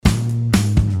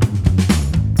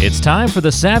It's time for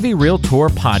the Savvy Realtor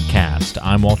Podcast.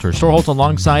 I'm Walter Storholt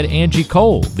alongside Angie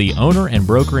Cole, the owner and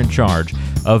broker in charge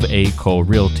of A. Cole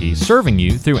Realty, serving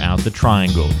you throughout the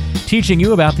Triangle, teaching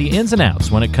you about the ins and outs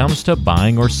when it comes to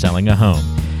buying or selling a home.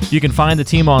 You can find the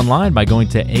team online by going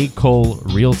to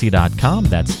acolerealty.com.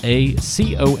 That's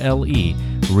A-C-O-L-E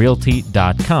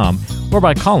realty.com, or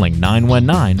by calling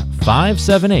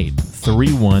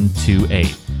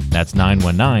 919-578-3128. That's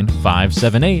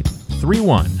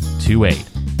 919-578-3128.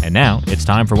 And now it's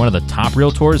time for one of the top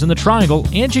realtors in the Triangle,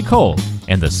 Angie Cole,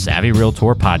 and the Savvy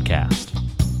Realtor Podcast.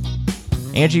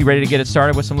 Angie, ready to get it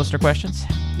started with some listener questions?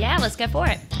 Yeah, let's go for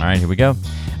it. All right, here we go.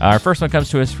 Our first one comes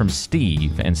to us from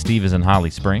Steve, and Steve is in Holly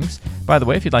Springs. By the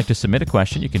way, if you'd like to submit a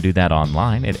question, you can do that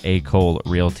online at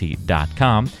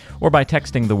acolerealty.com or by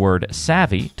texting the word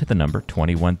SAVVY to the number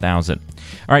 21000.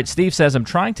 All right, Steve says, I'm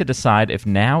trying to decide if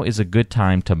now is a good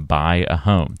time to buy a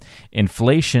home.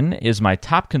 Inflation is my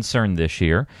top concern this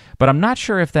year, but I'm not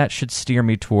sure if that should steer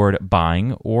me toward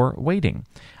buying or waiting.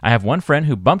 I have one friend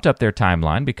who bumped up their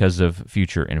timeline because of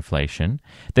future inflation.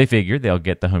 They figured they'll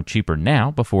get the home cheaper now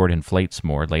before it inflates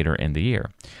more later in the year.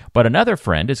 But another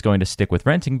friend is going to stick with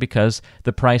renting because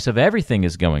the price of everything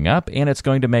is going up and it's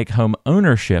going to make home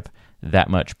ownership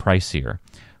that much pricier.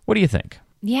 What do you think?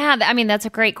 Yeah, I mean, that's a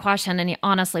great question. And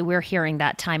honestly, we're hearing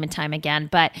that time and time again.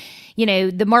 But, you know,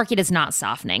 the market is not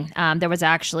softening. There was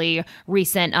actually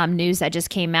recent news that just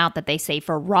came out that they say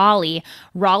for Raleigh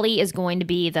is going to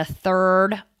be the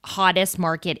third hottest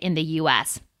market in the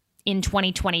U.S. in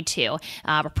 2022.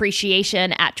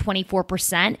 Appreciation at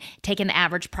 24%, taking the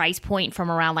average price point from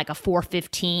around like a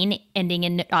 415 ending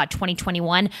in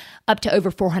 2021 up to over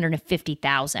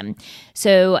 450,000.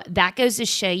 So that goes to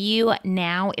show you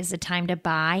now is the time to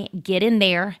buy. Get in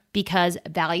there because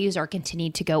values are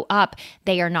continuing to go up.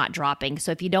 They are not dropping.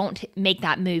 So if you don't make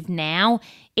that move now,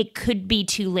 it could be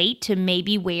too late to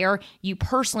maybe where you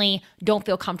personally don't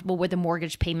feel comfortable with the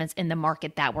mortgage payments in the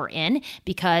market that we're in,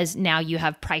 because now you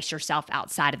have priced yourself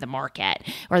outside of the market,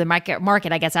 or the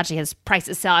market, I guess, actually has priced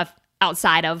itself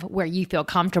outside of where you feel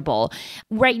comfortable.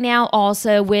 Right now,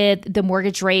 also with the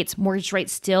mortgage rates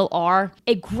still are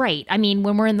great. I mean,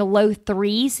 when we're in the low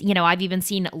threes, you know, I've even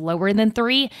seen lower than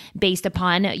 3 based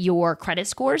upon your credit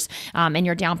scores and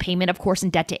your down payment, of course,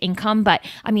 and debt to income. But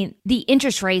I mean, the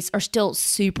interest rates are still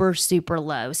super, super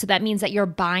low. So that means that your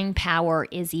buying power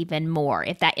is even more.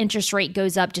 If that interest rate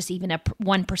goes up just even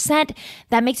 1%,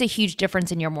 that makes a huge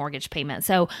difference in your mortgage payment.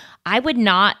 So I would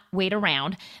not wait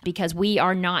around, because we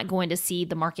are not going to see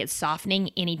the market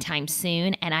softening anytime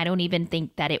soon. And I don't even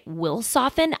think that it will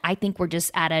soften. I think we're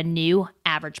just at a new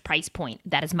average price point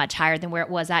that is much higher than where it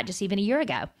was at just even a year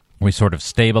ago. We sort of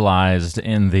stabilized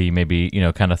in the maybe,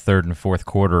 kind of third and fourth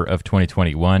quarter of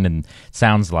 2021. And it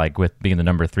sounds like with being the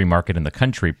number 3 market in the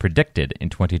country predicted in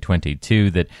 2022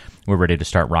 that we're ready to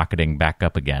start rocketing back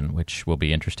up again, which will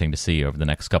be interesting to see over the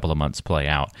next couple of months play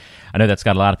out. I know that's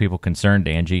got a lot of people concerned,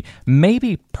 Angie.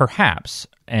 Maybe, perhaps,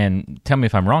 and tell me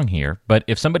if I'm wrong here, but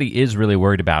if somebody is really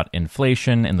worried about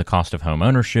inflation and the cost of home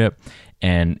ownership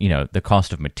and, the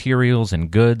cost of materials and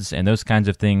goods and those kinds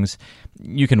of things,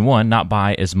 you can, 1, not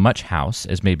buy as much house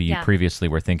as maybe you previously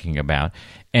were thinking about.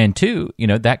 And 2,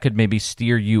 that could maybe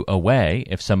steer you away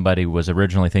if somebody was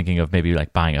originally thinking of maybe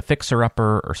like buying a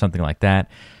fixer-upper or something like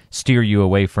that, steer you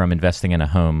away from investing in a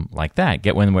home like that.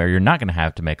 Get one where you're not going to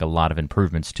have to make a lot of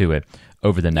improvements to it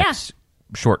over the next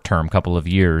short-term couple of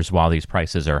years while these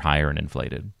prices are higher and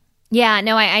inflated. Yeah,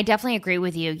 no, I definitely agree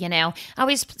with you. I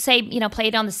always say, play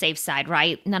it on the safe side,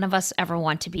 right? None of us ever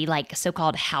want to be like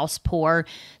so-called house poor.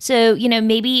 So,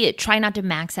 maybe try not to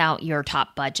max out your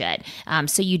top budget.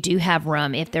 So you do have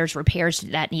room. If there's repairs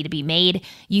that need to be made,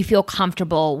 you feel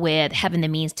comfortable with having the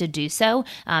means to do so.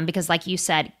 Because like you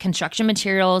said, construction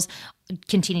materials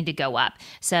continue to go up.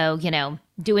 So,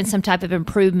 doing some type of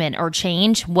improvement or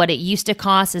change, what it used to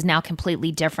cost is now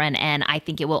completely different. And I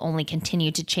think it will only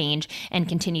continue to change and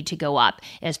continue to go up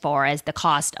as far as the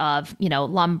cost of,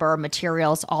 lumber,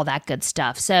 materials, all that good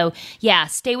stuff. So yeah,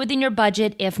 stay within your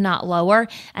budget, if not lower.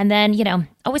 And then,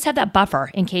 always have that buffer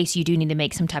in case you do need to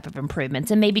make some type of improvements,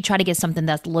 and maybe try to get something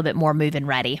that's a little bit more move-in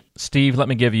ready. Steve, let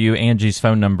me give you Angie's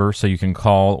phone number so you can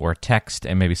call or text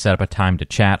and maybe set up a time to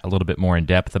chat a little bit more in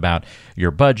depth about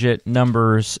your budget,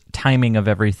 numbers, timing of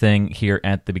everything here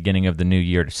at the beginning of the new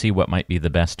year to see what might be the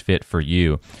best fit for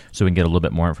you, so we can get a little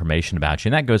bit more information about you.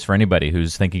 And that goes for anybody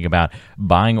who's thinking about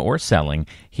buying or selling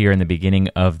here in the beginning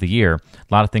of the year. A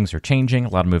lot of things are changing, a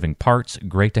lot of moving parts.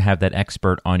 Great to have that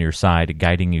expert on your side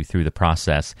guiding you through the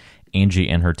process. Angie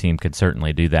and her team could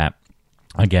certainly do that.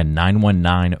 Again,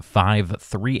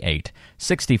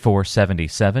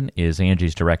 919-538-6477 is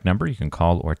Angie's direct number. You can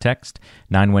call or text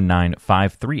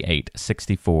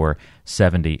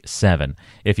 919-538-6477.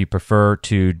 If you prefer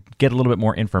to get a little bit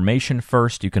more information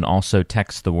first, you can also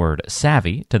text the word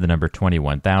SAVVY to the number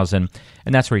 21000,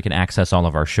 and that's where you can access all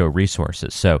of our show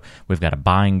resources. So we've got a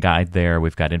buying guide there.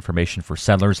 We've got information for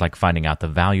settlers like finding out the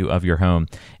value of your home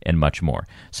and much more.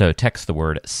 So text the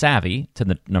word SAVVY to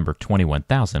the number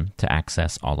 21000 to access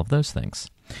all of those things.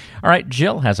 All right,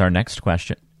 Jill has our next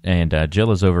question. And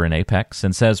Jill is over in Apex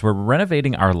and says, we're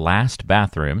renovating our last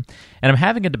bathroom, and I'm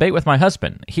having a debate with my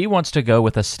husband. He wants to go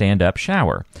with a stand-up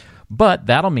shower, but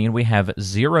that'll mean we have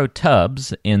 0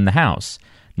 tubs in the house.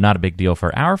 Not a big deal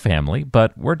for our family,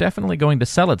 but we're definitely going to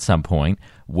sell at some point.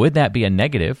 Would that be a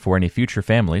negative for any future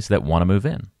families that want to move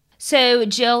in? So,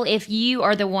 Jill, if you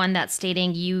are the one that's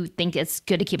stating you think it's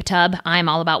good to keep a tub, I'm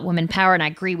all about women power, and I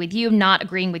agree with you. I'm not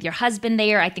agreeing with your husband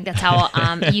there. I think that's how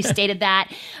you stated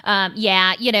that.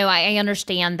 Yeah, I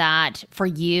understand that for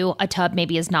you, a tub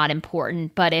maybe is not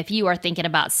important, but if you are thinking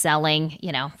about selling,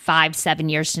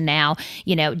 5-7 years to now,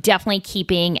 definitely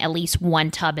keeping at least 1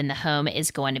 tub in the home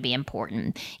is going to be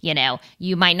important.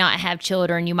 You might not have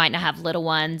children, you might not have little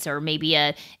ones, or maybe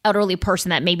a elderly person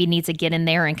that maybe needs to get in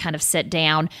there and kind of sit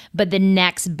down, but the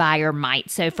next buyer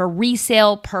might. So for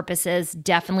resale purposes,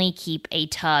 definitely keep a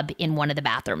tub in one of the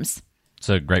bathrooms. It's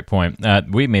a great point.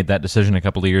 We made that decision a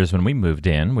couple of years when we moved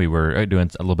in. We were doing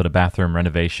a little bit of bathroom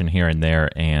renovation here and there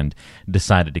and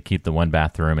decided to keep the one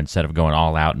bathroom instead of going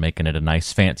all out and making it a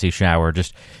nice fancy shower.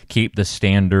 Just keep the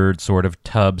standard sort of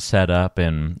tub set up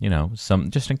and,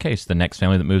 some just in case the next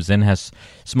family that moves in has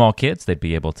small kids, they'd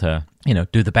be able to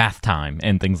do the bath time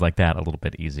and things like that a little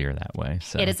bit easier that way.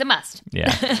 So it is a must.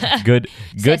 Yeah. Good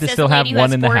to still have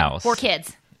one in the house. 4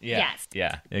 kids. Yeah, yes.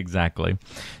 Yeah, exactly.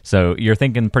 So you're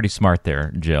thinking pretty smart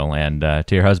there, Jill. And to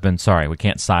your husband, sorry, we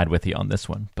can't side with you on this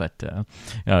one, but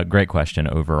great question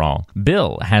overall.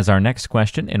 Bill has our next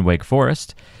question in Wake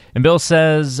Forest. And Bill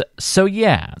says, so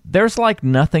yeah, there's like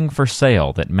nothing for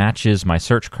sale that matches my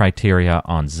search criteria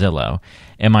on Zillow.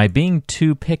 Am I being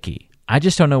too picky? I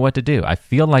just don't know what to do. I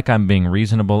feel like I'm being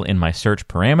reasonable in my search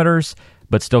parameters,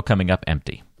 but still coming up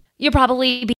empty. You're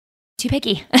probably being too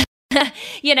picky.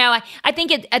 I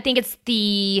think it's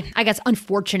the,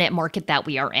 unfortunate market that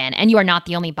we are in. And you are not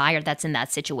the only buyer that's in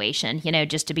that situation.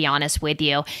 Just to be honest with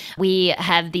you, we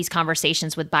have these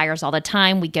conversations with buyers all the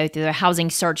time. We go through their housing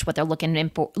search, what they're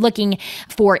looking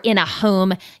for in a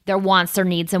home, their wants, their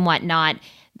needs, and whatnot.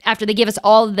 After they give us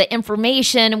all of the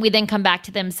information, we then come back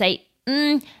to them and say,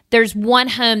 there's one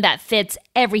home that fits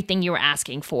everything you were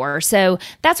asking for. So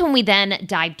that's when we then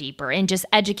dive deeper and just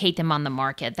educate them on the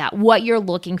market that what you're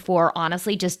looking for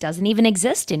honestly just doesn't even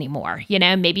exist anymore.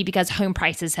 Maybe because home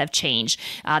prices have changed,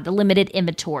 the limited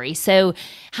inventory. So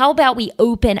how about we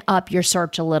open up your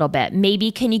search a little bit?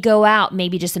 Maybe can you go out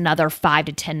maybe just another 5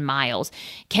 to 10 miles?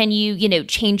 Can you,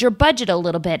 change your budget a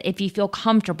little bit if you feel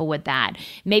comfortable with that?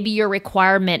 Maybe your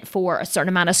requirement for a certain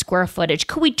amount of square footage.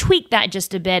 Could we tweak that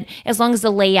just a bit as long as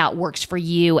the layout works for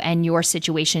you and your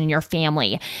situation and your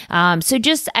family? So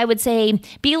just, I would say,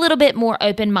 be a little bit more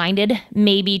open-minded,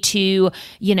 maybe to,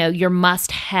 your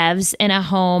must-haves in a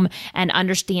home, and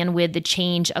understand with the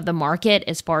change of the market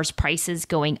as far as prices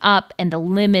going up and the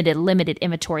limited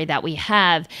inventory that we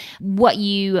have, what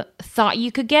you thought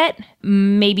you could get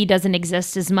maybe doesn't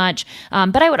exist as much.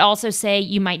 But I would also say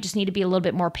you might just need to be a little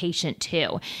bit more patient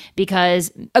too,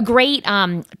 because a great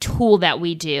tool that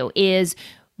we do is,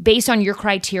 based on your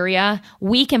criteria,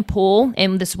 we can pull,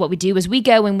 and this is what we do, is we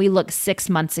go and we look 6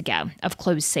 months ago of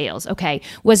closed sales. Okay,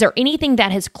 was there anything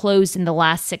that has closed in the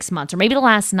last 6 months or maybe the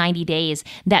last 90 days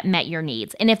that met your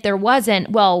needs? And if there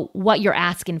wasn't, well, what you're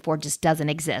asking for just doesn't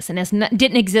exist. And it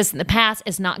didn't exist in the past,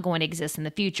 it's not going to exist in the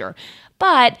future.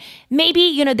 But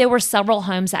maybe, there were several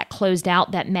homes that closed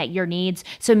out that met your needs.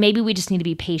 So maybe we just need to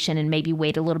be patient and maybe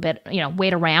wait a little bit,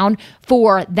 wait around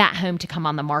for that home to come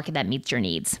on the market that meets your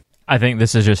needs. I think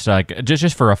this is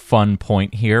just for a fun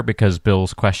point here, because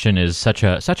Bill's question is such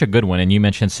a good one, and you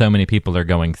mentioned so many people are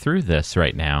going through this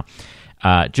right now.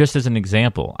 Just as an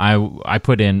example, I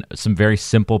put in some very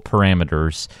simple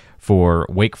parameters for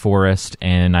Wake Forest,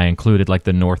 and I included like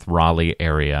the North Raleigh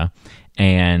area,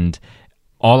 and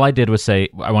all I did was say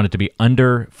I want it to be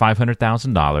under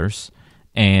 $500,000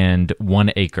 and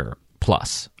 1 acre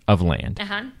plus of land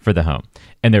for the home.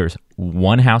 And there's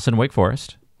one house in Wake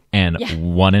Forest and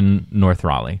one in North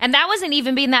Raleigh. And that wasn't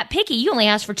even being that picky. You only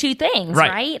asked for 2 things,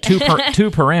 right? Two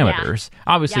parameters. Yeah.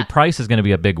 Obviously, price is going to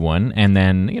be a big one. And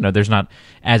then, there's not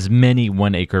as many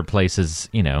 1 acre places,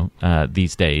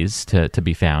 these days to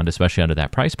be found, especially under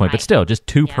that price point. Right. But still, just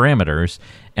 2 parameters.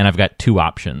 and I've got 2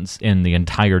 options in the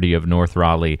entirety of North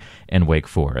Raleigh and Wake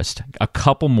Forest. A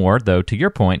couple more, though, to your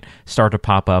point, start to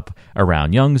pop up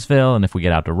around Youngsville, and if we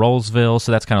get out to Rollsville,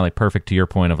 so that's kind of like perfect to your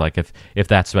point of like if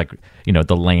that's like, you know,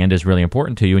 the land is really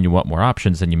important to you and you want more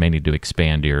options, then you may need to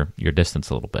expand your distance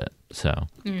a little bit. So,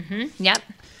 Yep.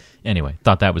 Anyway,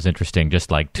 thought that was interesting.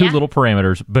 Just like 2 little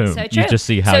parameters, boom. So true. You just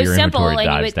see how your simple, inventory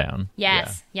dives down.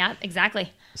 Yes. Yeah,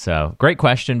 exactly. So great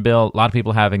question, Bill. A lot of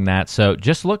people having that. So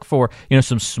just look for, you know,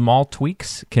 some small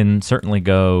tweaks can certainly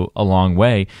go a long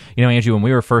way. You know, Angie, when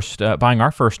we were first buying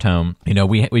our first home, you know,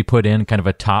 we put in kind of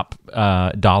a top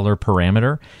dollar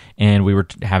parameter, and we were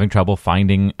having trouble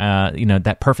finding, you know,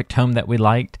 that perfect home that we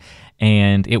liked.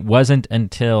 And it wasn't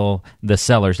until the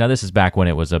sellers, now this is back when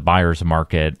it was a buyer's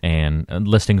market and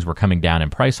listings were coming down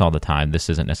in price all the time. This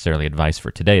isn't necessarily advice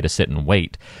for today to sit and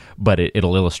wait, but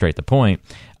it'll illustrate the point.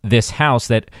 This house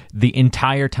that the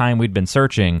entire time we'd been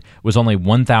searching was only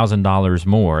 $1,000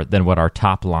 more than what our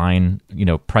top line, you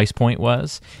know, price point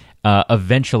was.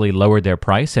 Eventually lowered their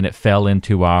price, and it fell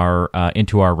into our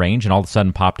range, and all of a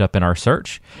sudden popped up in our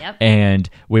search. Yep. And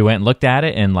we went and looked at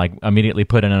it, and like immediately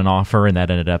put in an offer, and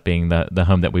that ended up being the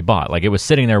home that we bought. Like it was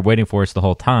sitting there waiting for us the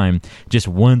whole time, just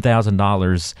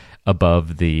 $1,000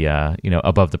 above the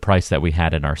above the price that we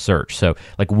had in our search. So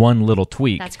like one little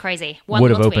tweak, that's crazy. Would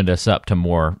have opened us up to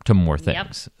more things.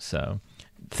 Yep. So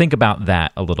think about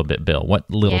that a little bit, Bill. What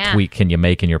little tweak can you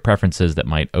make in your preferences that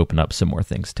might open up some more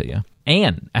things to you?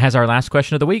 Ann has our last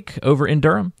question of the week over in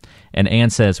Durham. And Ann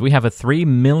says, we have a $3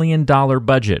 million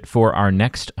budget for our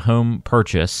next home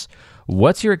purchase.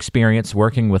 What's your experience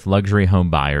working with luxury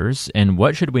home buyers? And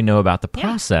what should we know about the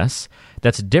process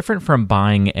that's different from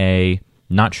buying a,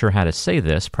 not sure how to say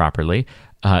this properly,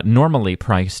 normally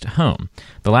priced home?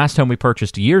 The last home we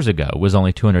purchased years ago was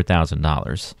only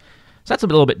 $200,000. So that's a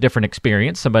little bit different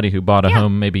experience. Somebody who bought a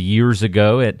home maybe years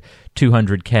ago at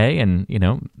 $200K and, you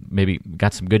know, maybe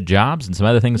got some good jobs and some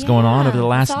other things going on over the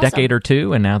last decade or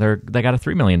two, and now they got a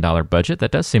 $3 million budget. That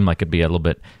does seem like it'd be a little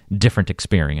bit different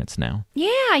experience now.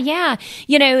 Yeah.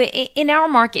 You know, in our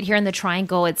market here in the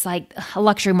Triangle, it's like a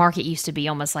luxury market used to be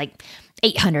almost like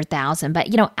 800,000. But,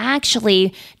 you know,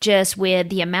 actually just with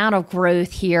the amount of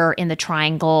growth here in the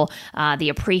Triangle, the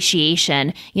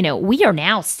appreciation, you know, we are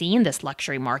now seeing this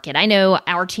luxury market. I know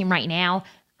our team right now,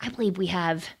 I believe we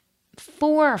have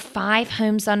 4 or 5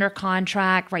 homes under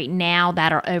contract right now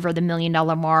that are over the $1 million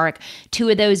mark. 2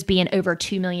 of those being over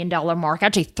 $2 million mark,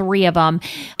 actually 3 of them.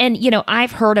 And, you know,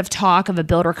 I've heard of talk of a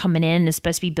builder coming in and is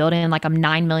supposed to be building like a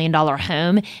 $9 million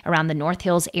home around the North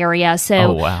Hills area.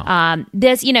 So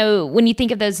this, you know, when you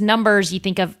think of those numbers, you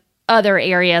think of other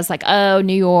areas like,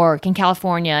 New York and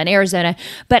California and Arizona.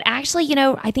 But actually, you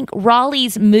know, I think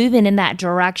Raleigh's moving in that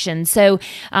direction. So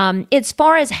as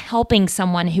far as helping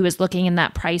someone who is looking in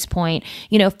that price point,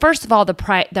 you know, first of all, the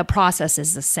process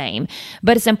is the same.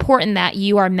 But it's important that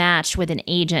you are matched with an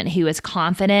agent who is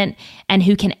confident and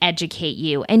who can educate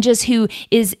you and just who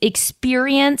is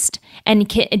experienced and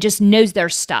just knows their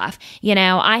stuff. You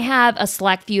know, I have a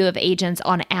select few of agents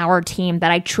on our team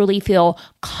that I truly feel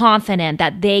confident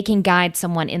that they can guide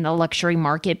someone in the luxury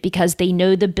market because they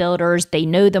know the builders, they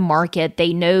know the market,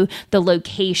 they know the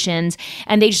locations,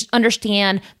 and they just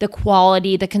understand the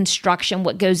quality, the construction,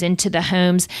 what goes into the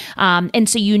homes. And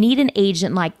so you need an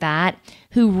agent like that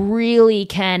who really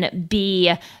can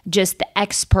be just the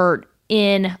expert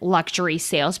in luxury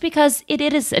sales because it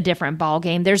is a different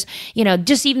ballgame. There's, you know,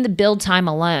 just even the build time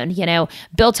alone, you know,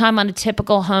 build time on a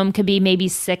typical home could be maybe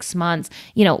 6 months.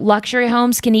 You know, luxury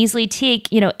homes can easily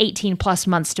take, you know, 18 plus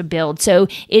months to build. So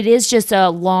it is just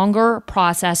a longer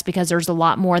process because there's a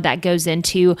lot more that goes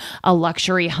into a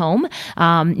luxury home.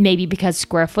 Maybe because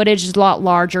square footage is a lot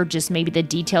larger, just maybe the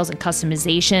details and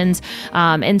customizations.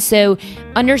 And so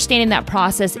understanding that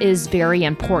process is very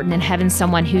important, and having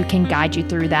someone who can guide you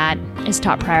through that is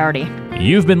top priority.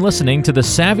 You've been listening to the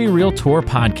Savvy Realtor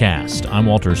podcast. I'm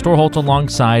Walter Storholt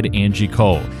alongside Angie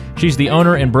Cole. She's the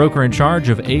owner and broker in charge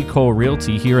of A. Cole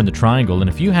Realty here in the Triangle. And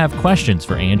if you have questions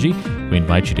for Angie, we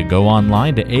invite you to go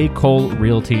online to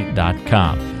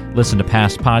acolerealty.com. Listen to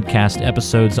past podcast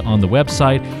episodes on the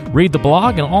website, read the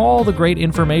blog, and all the great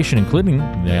information, including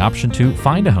the option to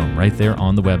find a home right there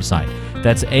on the website.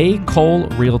 That's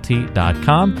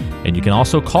acolerealty.com. And you can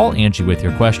also call Angie with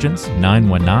your questions,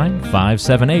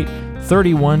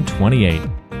 919-578-3128.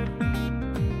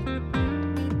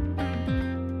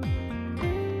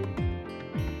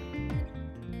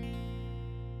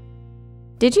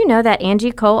 Did you know that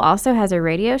Angie Cole also has a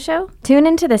radio show? Tune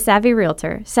into The Savvy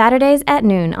Realtor, Saturdays at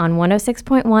noon on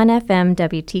 106.1 FM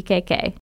WTKK.